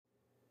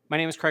My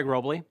name is Craig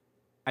Robley.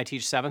 I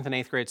teach 7th and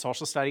 8th grade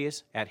social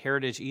studies at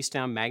Heritage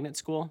Eastham Magnet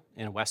School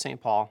in West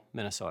St. Paul,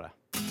 Minnesota.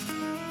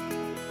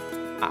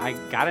 I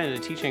got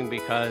into teaching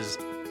because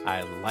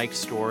I like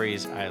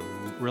stories, I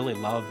really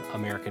love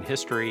American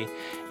history,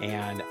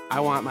 and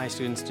I want my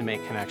students to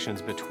make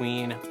connections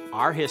between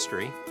our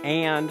history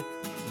and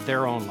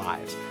their own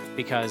lives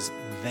because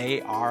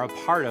they are a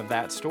part of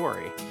that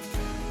story.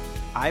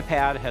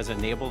 iPad has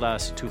enabled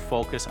us to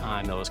focus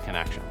on those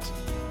connections.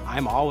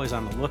 I'm always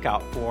on the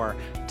lookout for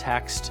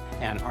text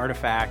and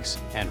artifacts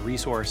and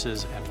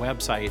resources and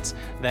websites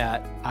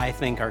that I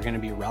think are going to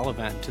be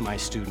relevant to my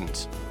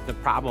students. The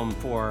problem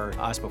for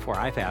us before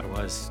iPad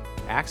was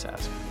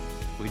access.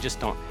 We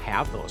just don't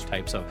have those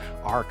types of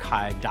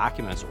archived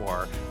documents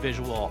or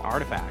visual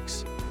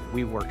artifacts.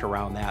 We worked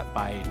around that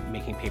by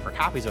making paper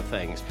copies of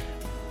things,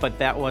 but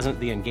that wasn't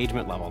the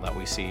engagement level that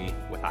we see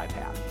with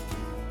iPad.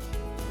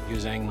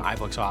 Using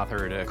iBooks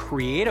Author to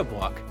create a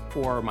book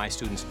for my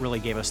students really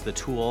gave us the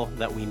tool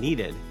that we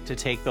needed to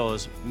take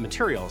those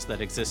materials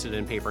that existed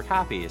in paper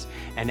copies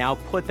and now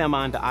put them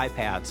onto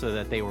iPad so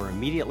that they were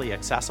immediately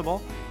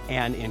accessible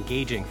and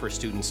engaging for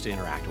students to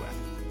interact with.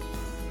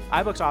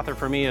 iBooks Author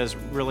for me is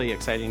really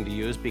exciting to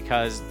use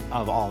because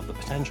of all of the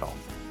potential.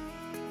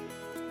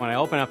 When I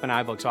open up an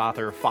iBooks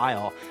Author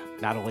file,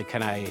 not only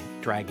can I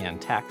drag in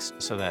text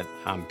so that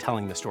I'm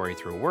telling the story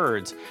through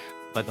words,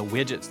 but the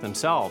widgets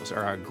themselves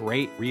are a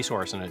great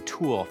resource and a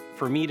tool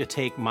for me to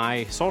take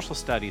my social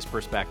studies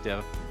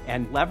perspective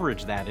and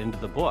leverage that into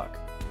the book.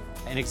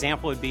 An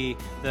example would be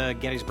the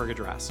Gettysburg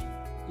Address.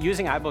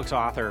 Using iBooks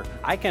Author,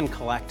 I can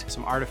collect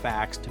some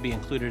artifacts to be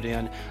included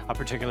in a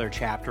particular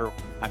chapter.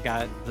 I've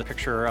got the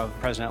picture of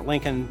President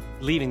Lincoln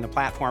leaving the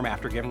platform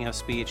after giving a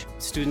speech.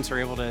 Students are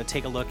able to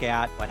take a look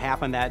at what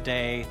happened that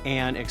day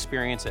and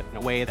experience it in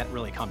a way that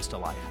really comes to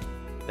life.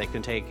 They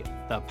can take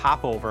the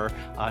popover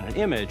on an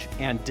image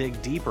and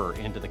dig deeper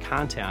into the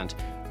content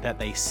that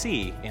they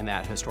see in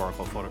that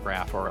historical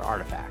photograph or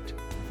artifact,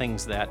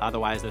 things that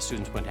otherwise the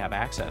students wouldn't have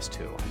access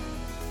to.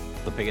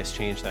 The biggest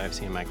change that I've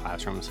seen in my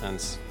classroom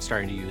since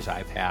starting to use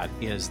iPad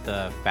is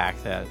the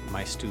fact that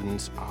my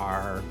students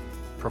are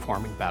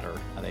performing better.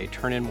 They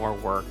turn in more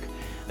work.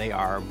 They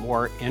are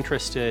more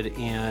interested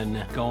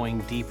in going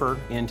deeper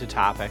into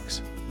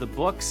topics. The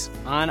books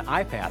on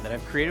iPad that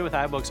I've created with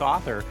iBooks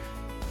Author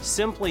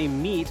simply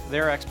meet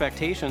their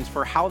expectations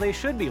for how they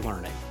should be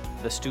learning.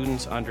 The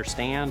students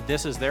understand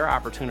this is their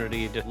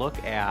opportunity to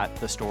look at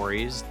the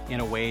stories in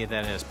a way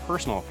that is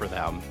personal for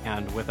them,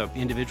 and with an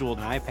individual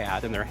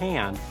iPad in their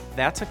hand,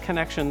 that's a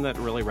connection that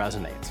really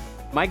resonates.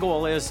 My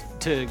goal is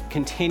to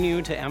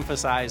continue to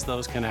emphasize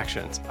those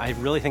connections. I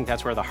really think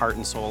that's where the heart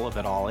and soul of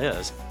it all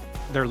is.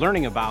 They're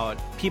learning about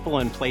people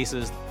and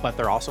places, but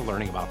they're also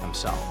learning about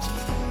themselves.